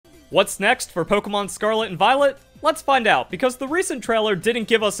What's next for Pokemon Scarlet and Violet? Let's find out, because the recent trailer didn't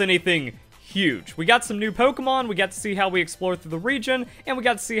give us anything huge. We got some new Pokemon, we got to see how we explore through the region, and we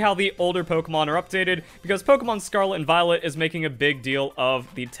got to see how the older Pokemon are updated, because Pokemon Scarlet and Violet is making a big deal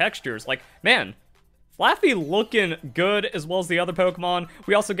of the textures. Like, man, Flaffy looking good, as well as the other Pokemon.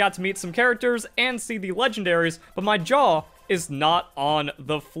 We also got to meet some characters and see the legendaries, but my jaw is not on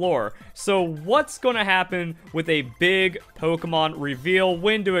the floor. So what's going to happen with a big Pokemon reveal,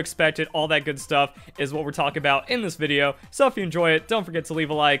 when to expect it, all that good stuff is what we're talking about in this video. So if you enjoy it, don't forget to leave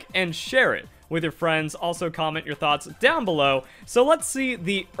a like and share it with your friends. Also comment your thoughts down below. So let's see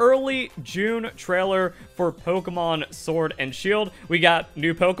the early June trailer for Pokemon Sword and Shield. We got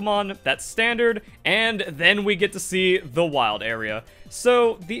new Pokemon, that's standard, and then we get to see the wild area.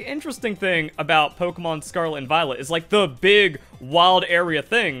 So the interesting thing about Pokemon Scarlet and Violet is like the big wild area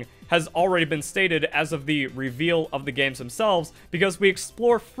thing has already been stated as of the reveal of the games themselves, because we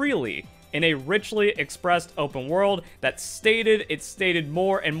explore freely in a richly expressed open world that's stated, it's stated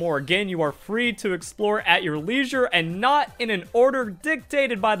more and more again, you are free to explore at your leisure and not in an order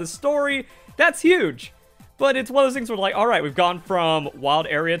dictated by the story. That's huge. But it's one of those things where like, alright, we've gone from wild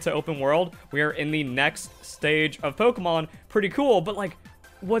area to open world. We are in the next stage of Pokemon. Pretty cool, but like,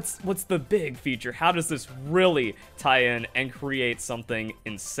 what's the big feature? How does this really tie in and create something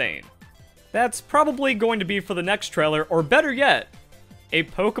insane? That's probably going to be for the next trailer, or better yet, a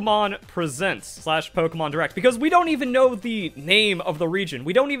Pokemon Presents / Pokemon Direct, because we don't even know the name of the region.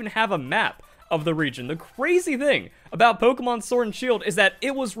 We don't even have a map of the region. The crazy thing about Pokemon Sword and Shield is that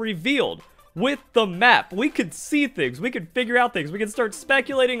it was revealed with the map. We could see things, we could figure out things, we could start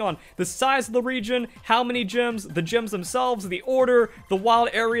speculating on the size of the region, how many gyms, the gyms themselves, the order, the wild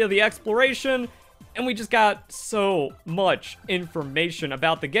area, the exploration, and we just got so much information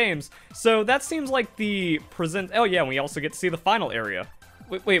about the games. So that seems like the present. Oh yeah, and we also get to see the final area.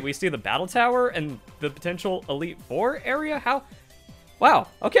 Wait, we see the Battle Tower and the potential Elite Four area? How? Wow,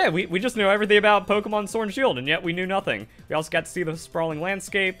 okay, we just knew everything about Pokemon Sword and Shield, and yet we knew nothing. We also got to see the sprawling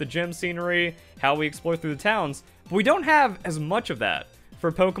landscape, the gym scenery, how we explore through the towns, but we don't have as much of that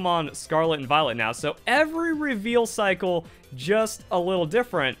for Pokemon Scarlet and Violet now, so every reveal cycle just a little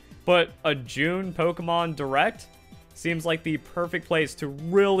different, but a June Pokemon Direct seems like the perfect place to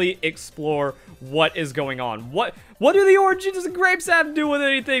really explore what is going on. What do the origins of grapes have to do with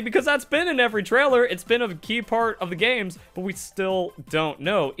anything? Because that's been in every trailer. It's been a key part of the games, but we still don't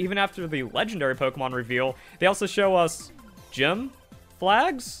know. Even after the legendary Pokemon reveal, they also show us gym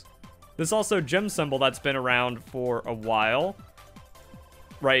flags. There's also gym symbol that's been around for a while,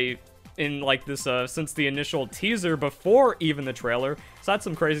 right? In like this, since the initial teaser before even the trailer. So that's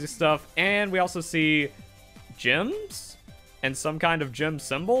some crazy stuff. And we also see gyms and some kind of gym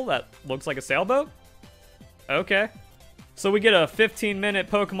symbol that looks like a sailboat. Okay. So we get a 15-minute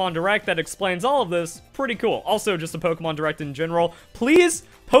Pokemon Direct that explains all of this. Pretty cool. Also, just a Pokemon Direct in general. Please,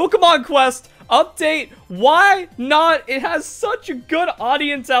 Pokemon Quest update. Why not? It has such a good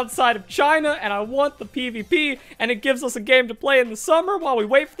audience outside of China, and I want the PvP, and it gives us a game to play in the summer while we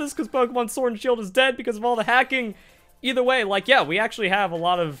wait for this, because Pokemon Sword and Shield is dead because of all the hacking. Either way, like, yeah, we actually have a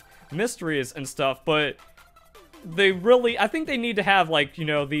lot of mysteries and stuff, but they really, I think they need to have, like, you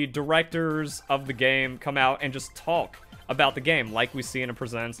know, the directors of the game come out and just talk about the game, like we see in a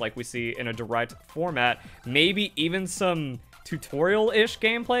Presents, like we see in a Direct format. Maybe even some tutorial-ish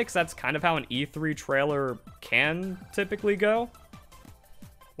gameplay, because that's kind of how an E3 trailer can typically go.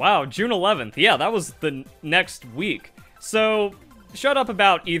 Wow, June 11th. Yeah, that was the next week. So shut up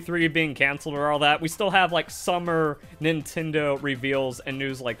about E3 being canceled or all that. We still have, like, summer Nintendo reveals and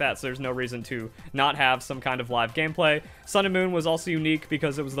news like that, so there's no reason to not have some kind of live gameplay. Sun and Moon was also unique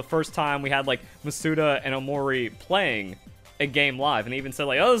because it was the first time we had, like, Masuda and Omori playing a game live, and they even said,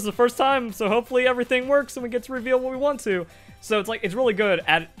 like, oh, this is the first time, so hopefully everything works and we get to reveal what we want to. So it's like, it's really good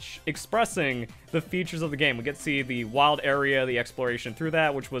at expressing the features of the game. We get to see the wild area, the exploration through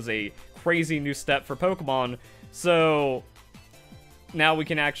that, which was a crazy new step for Pokemon. So now we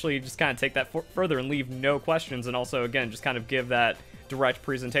can actually just kind of take that further and leave no questions, and also, again, just kind of give that direct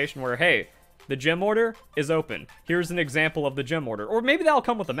presentation where, hey, the gym order is open. Here's an example of the gym order. Or maybe that'll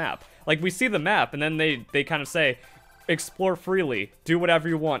come with a map. Like, we see the map, and then they kind of say, explore freely, do whatever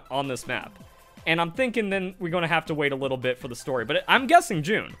you want on this map. And I'm thinking then we're going to have to wait a little bit for the story, but I'm guessing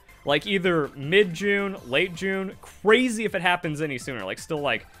June. Like, either mid-June, late June. Crazy if it happens any sooner. Like, still,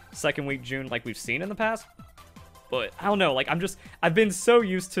 like, second week June, like we've seen in the past. But I don't know, like, I've been so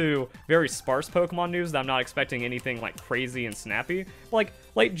used to very sparse Pokemon news that I'm not expecting anything, like, crazy and snappy. But, like,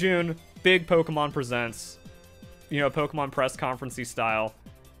 late June, big Pokemon Presents, you know, Pokemon press conference-y style.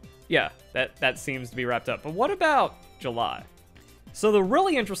 Yeah, that seems to be wrapped up. But what about July? So the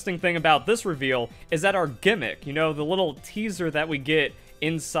really interesting thing about this reveal is that our gimmick, you know, the little teaser that we get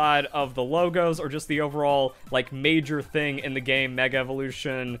inside of the logos, or just the overall, like, major thing in the game, Mega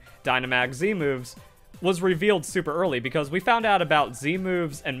Evolution, Dynamax, Z-moves, was revealed super early, because we found out about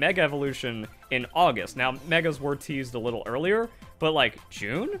Z-moves and Mega Evolution in August. Now, Megas were teased a little earlier, but, like,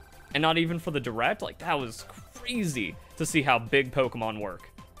 June? And not even for the Direct? Like, that was crazy to see how big Pokemon work.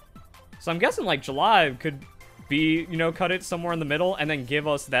 So I'm guessing, like, July could be, you know, cut it somewhere in the middle and then give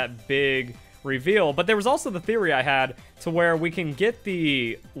us that big reveal. But there was also the theory I had to where we can get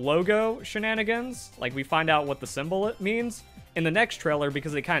the logo shenanigans, like we find out what the symbol it means in the next trailer,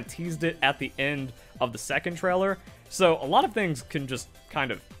 because they kind of teased it at the end of the second trailer. So a lot of things can just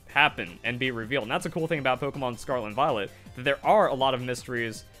kind of happen and be revealed. And that's a cool thing about Pokemon Scarlet and Violet, that there are a lot of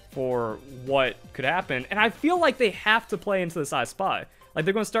mysteries for what could happen. And I feel like they have to play into this I Spy. Like,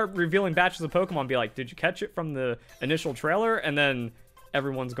 they're going to start revealing batches of Pokemon, be like, did you catch it from the initial trailer? And then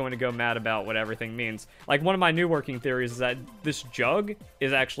everyone's going to go mad about what everything means. Like, one of my new working theories is that this jug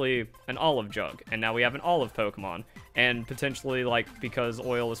is actually an olive jug, and now we have an olive Pokemon. And potentially, like, because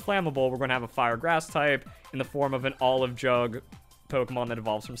oil is flammable, we're going to have a fire grass type in the form of an olive jug Pokemon that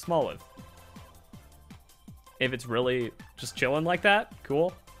evolves from Smoliv. If it's really just chilling like that,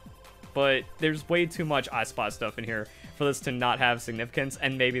 cool. But there's way too much I Spy stuff in here for this to not have significance,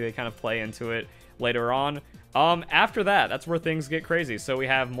 and maybe they kind of play into it later on. After that, that's where things get crazy. So we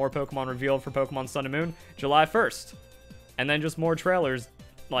have more Pokemon revealed for Pokemon Sun and Moon, July 1st. And then just more trailers.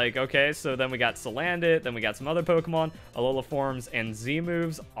 Like, okay, so then we got Salandit, then we got some other Pokemon, Alola Forms and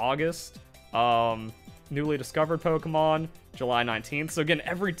Z-moves, August. Newly discovered Pokemon, July 19th. So again,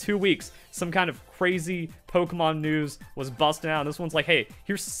 every 2 weeks, some kind of crazy Pokemon news was busting out. This one's like, hey,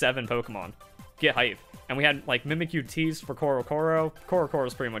 here's 7 Pokemon. Get hype. And we had, like, Mimikyu teased for Korokoro.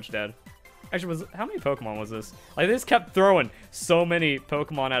 Korokoro's pretty much dead. Actually, how many Pokemon was this? Like, they just kept throwing so many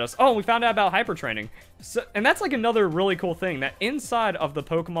Pokemon at us. Oh, we found out about Hyper Training. So, and that's, like, another really cool thing, that inside of the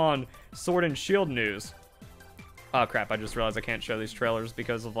Pokemon Sword and Shield news... Oh, crap, I just realized I can't show these trailers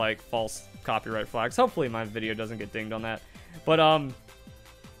because of, like, false copyright flags. Hopefully my video doesn't get dinged on that. But,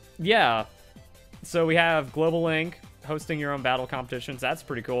 yeah. So we have Global Link, hosting your own battle competitions. That's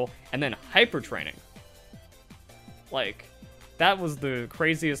pretty cool. And then Hyper Training. Like, that was the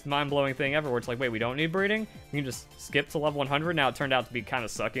craziest, mind-blowing thing ever, where it's like, wait, we don't need breeding? We can just skip to level 100? Now, it turned out to be kind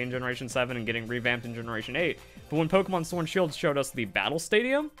of sucky in Generation 7 and getting revamped in Generation 8. But when Pokemon Sword and Shield showed us the Battle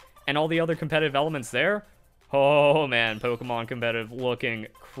Stadium and all the other competitive elements there, oh, man, Pokemon competitive looking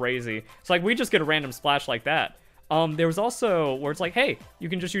crazy. So, like, we just get a random splash like that. There was also where it's like, hey, you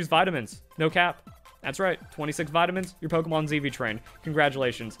can just use vitamins. No cap. That's right, 26 vitamins, your Pokemon's Eevee trained.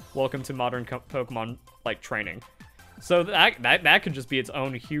 Congratulations. Welcome to modern Pokemon, like, training. So that could just be its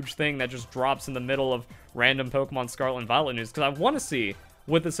own huge thing that just drops in the middle of random Pokemon Scarlet and Violet news. Because I want to see,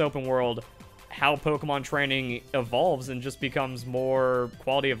 with this open world, how Pokemon training evolves and just becomes more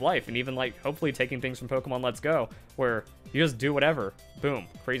quality of life. And even, like, hopefully taking things from Pokemon Let's Go, where you just do whatever. Boom.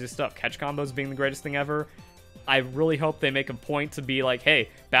 Crazy stuff. Catch combos being the greatest thing ever. I really hope they make a point to be like, hey,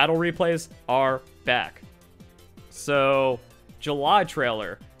 battle replays are back. So, July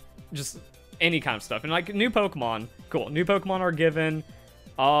trailer. Just any kind of stuff. And, like, new Pokemon. Cool. New Pokemon are given.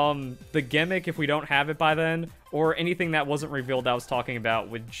 The gimmick, if we don't have it by then, or anything that wasn't revealed that I was talking about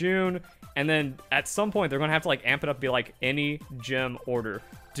with June. And then at some point, they're going to have to, like, amp it up, be like, any gym order.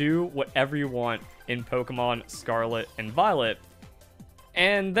 Do whatever you want in Pokemon Scarlet and Violet.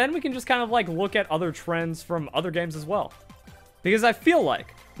 And then we can just kind of, like, look at other trends from other games as well. Because I feel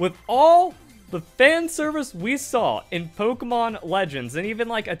like, with all the fan service we saw in Pokemon Legends, and even,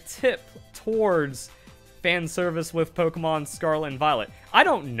 like, a tip towards fan service with Pokemon Scarlet and Violet, I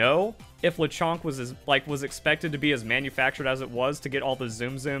don't know if Lechonk was expected to be as manufactured as it was to get all the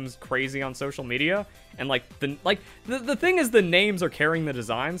zooms crazy on social media. And, like, the thing is, the names are carrying the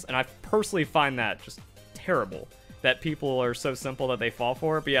designs, and I personally find that just terrible, that people are so simple that they fall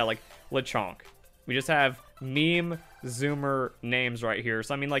for it. But yeah, like, Lechonk. We just have meme zoomer names right here.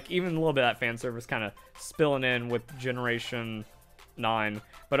 So, I mean, like, even a little bit of that fan service kind of spilling in with Generation 9.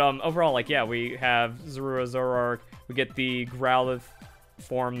 But overall, like, yeah, we have Zorua Zoroark. We get the Growlithe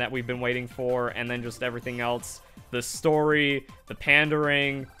form that we've been waiting for, and then just everything else. The story, the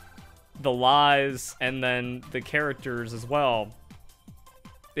pandering, the lies, and then the characters as well.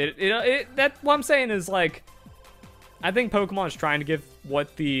 That what I'm saying is, like, I think Pokemon is trying to give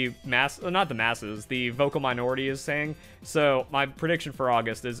what the not the masses, the vocal minority is saying. So my prediction for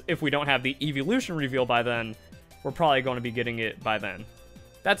August is, if we don't have the Eeveelution reveal by then, we're probably going to be getting it by then.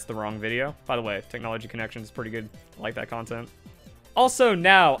 That's the wrong video. By the way, Technology Connection is pretty good. I like that content. Also,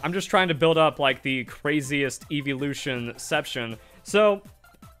 now, I'm just trying to build up, like, the craziest Eeveelution-ception. So,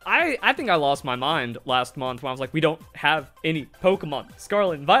 I think I lost my mind last month when I was like, we don't have any Pokemon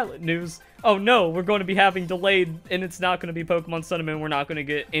Scarlet and Violet news. Oh no, we're going to be having delayed, and it's not going to be Pokemon Sun and Moon. We're not going to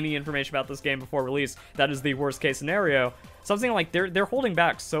get any information about this game before release. That is the worst case scenario. Something like they're holding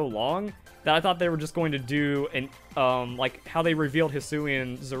back so long that I thought they were just going to do an like how they revealed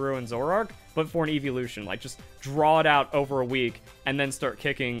Hisuian, Zuru, and Zoroark, but for an Eeveelution, like just draw it out over a week and then start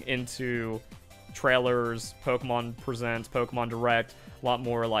kicking into trailers, Pokemon Presents, Pokemon Direct, a lot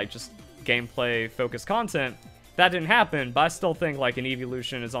more like just gameplay focused content. That didn't happen, but I still think like an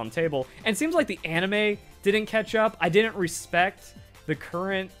Eeveelution is on the table. And it seems like the anime didn't catch up. I didn't respect the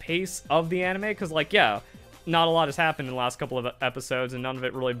current pace of the anime because, like, yeah, not a lot has happened in the last couple of episodes, and none of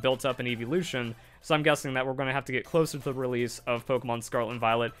it really built up in Eeveelution. So I'm guessing that we're going to have to get closer to the release of Pokemon Scarlet and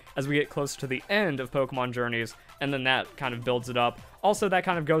Violet as we get closer to the end of Pokemon Journeys, and then that kind of builds it up. Also, that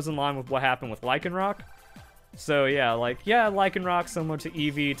kind of goes in line with what happened with Lycanroc. So yeah, like, yeah, Lycanroc, similar to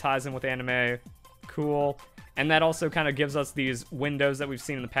Eevee, ties in with anime. Cool. And that also kind of gives us these windows that we've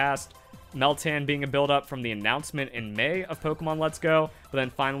seen in the past. Meltan being a build-up from the announcement in May of Pokemon Let's Go, but then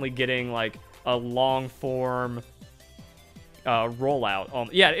finally getting, like, a long-form rollout.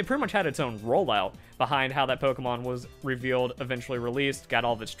 Yeah, it pretty much had its own rollout behind how that Pokemon was revealed, eventually released, got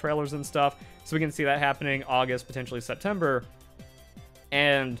all of its trailers and stuff. So we can see that happening August, potentially September.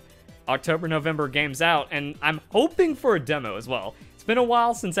 And October, November, game's out, and I'm hoping for a demo as well. It's been a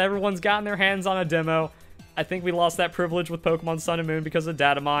while since everyone's gotten their hands on a demo. I think we lost that privilege with Pokemon Sun and Moon because of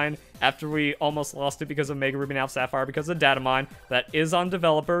data mine, after we almost lost it because of Mega Ruby and Alpha Sapphire because of data mine. That is on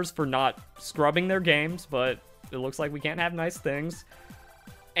developers for not scrubbing their games, but it looks like we can't have nice things.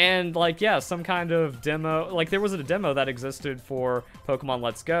 And, like, yeah, some kind of demo. Like, there was a demo that existed for Pokemon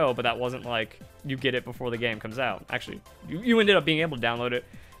Let's Go, but that wasn't, like, you get it before the game comes out. Actually, you ended up being able to download it.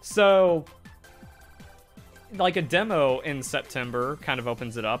 So, like, a demo in September kind of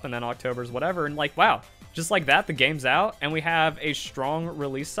opens it up, and then October's whatever, and, like, wow. Just like that, the game's out, and we have a strong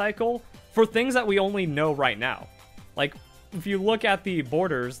release cycle for things that we only know right now. Like, if you look at the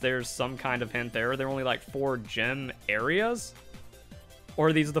borders, there's some kind of hint there. There are only, like, 4 gym areas.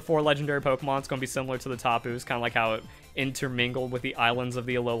 Or these are the 4 legendary Pokemon. It's going to be similar to the Tapus, kind of like how it intermingled with the islands of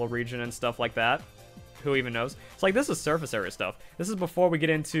the Alola region and stuff like that. Who even knows? It's like, this is surface area stuff. This is before we get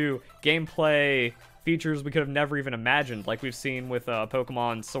into gameplay features we could have never even imagined, like we've seen with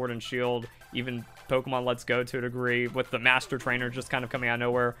Pokemon Sword and Shield, even Pokemon Let's Go to a degree, with the Master Trainer just kind of coming out of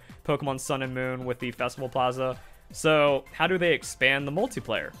nowhere, Pokemon Sun and Moon with the Festival Plaza. So how do they expand the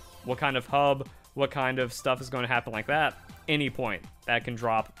multiplayer? What kind of hub, what kind of stuff is going to happen like that? Any point that can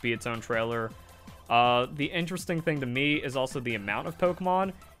drop, be its own trailer. The interesting thing to me is also the amount of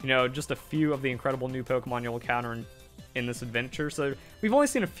Pokemon. You know, just a few of the incredible new Pokemon you'll encounter in this adventure. So we've only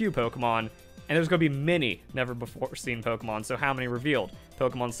seen a few Pokemon, and there's going to be many never before seen Pokemon. So how many revealed?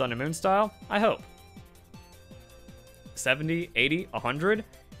 Pokemon Sun and Moon style? I hope. 70, 80, 100?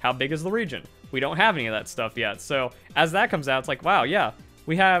 How big is the region? We don't have any of that stuff yet. So as that comes out, it's like, wow, yeah,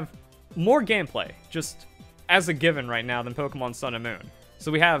 we have more gameplay just as a given right now than Pokemon Sun and Moon.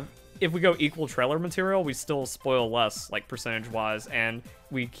 So we have, if we go equal trailer material, we still spoil less, like, percentage-wise, and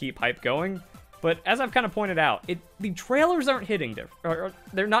we keep hype going. But as I've kind of pointed out, the trailers aren't hitting or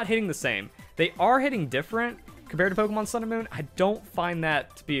they're not hitting the same. They are hitting different compared to Pokemon Sun and Moon. I don't find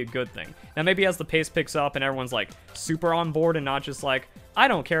that to be a good thing. Now, maybe as the pace picks up and everyone's, like, super on board and not just like, I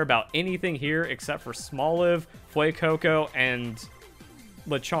don't care about anything here except for Smoliv, Fuecoco, and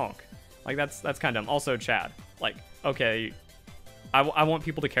Lechonk. Like, that's kind of dumb. Also, Chad. Like, okay, I want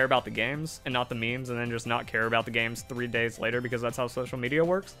people to care about the games and not the memes, and then just not care about the games 3 days later because that's how social media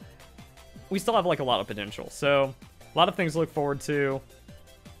works. We still have, like, a lot of potential. So, a lot of things to look forward to.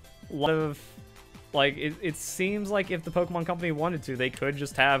 A lot of, like, it seems like if the Pokemon Company wanted to, they could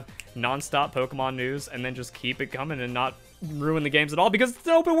just have non-stop Pokemon news and then just keep it coming and not ruin the games at all, because it's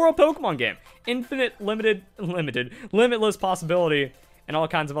an open world Pokemon game. Infinite, limitless possibility, and all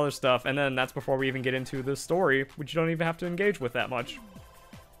kinds of other stuff. And then that's before we even get into the story, which you don't even have to engage with that much,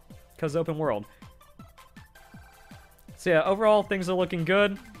 because open world. So yeah, overall, things are looking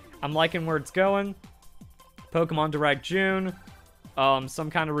good. I'm liking where it's going. Pokemon Direct June. Some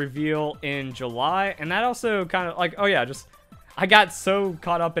kind of reveal in July. And that also kind of, like, oh yeah, just, I got so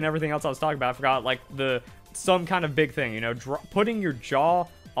caught up in everything else I was talking about, I forgot, like, some kind of big thing, you know, putting your jaw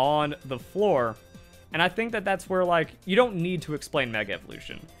on the floor. And I think that that's where, like, you don't need to explain Mega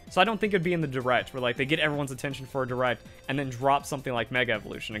Evolution. So I don't think it'd be in the Direct, where, like, they get everyone's attention for a Direct and then drop something like Mega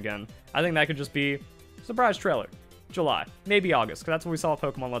Evolution again. I think that could just be surprise trailer. July, maybe August, because that's what we saw with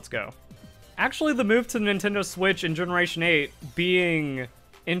Pokemon Let's Go. Actually, the move to Nintendo Switch in Generation 8 being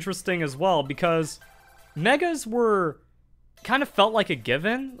interesting as well, because Megas were kind of felt like a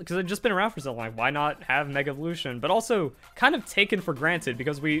given because it had just been around for so long. Like, why not have Mega Evolution? But also kind of taken for granted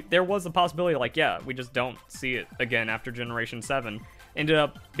because there was a possibility like, yeah, we just don't see it again after Generation 7. Ended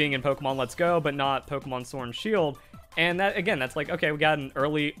up being in Pokemon Let's Go, but not Pokemon Sword and Shield. And that, again, that's like, okay, we got an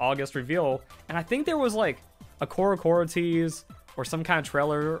early August reveal. And I think there was like a Korokoro tease or some kind of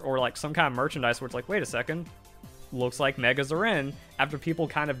trailer or like some kind of merchandise where it's like, wait a second, looks like Megas are in, after people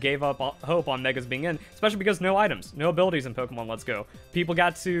kind of gave up hope on Megas being in, especially because no items, no abilities in Pokemon Let's Go. People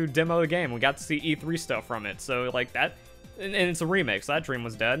got to demo the game, we got to see E3 stuff from it, so like that, and it's a remake, so that dream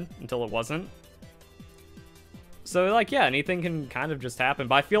was dead until it wasn't. So like, yeah, anything can kind of just happen,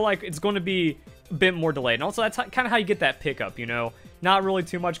 but I feel like it's going to be a bit more delayed, and also that's kind of how you get that pickup, you know? Not really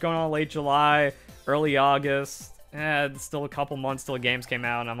too much going on late July, early August, it's still a couple months till the games came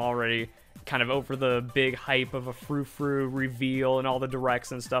out, and I'm already kind of over the big hype of a frou-frou reveal and all the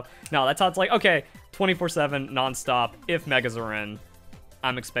directs and stuff. No, that's how it's like, okay, 24/7, non-stop, if Megas are in.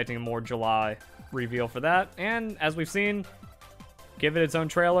 I'm expecting a more July reveal for that, and as we've seen, give it its own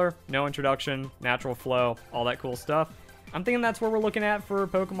trailer, no introduction, natural flow, all that cool stuff. I'm thinking that's what we're looking at for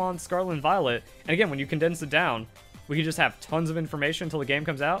Pokemon Scarlet and Violet, and again, when you condense it down, we can just have tons of information until the game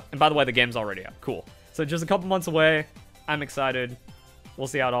comes out, and by the way, the game's already out, cool. So just a couple months away, I'm excited. We'll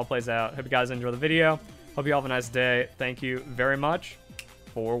see how it all plays out. Hope you guys enjoy the video. Hope you all have a nice day. Thank you very much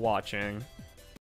for watching.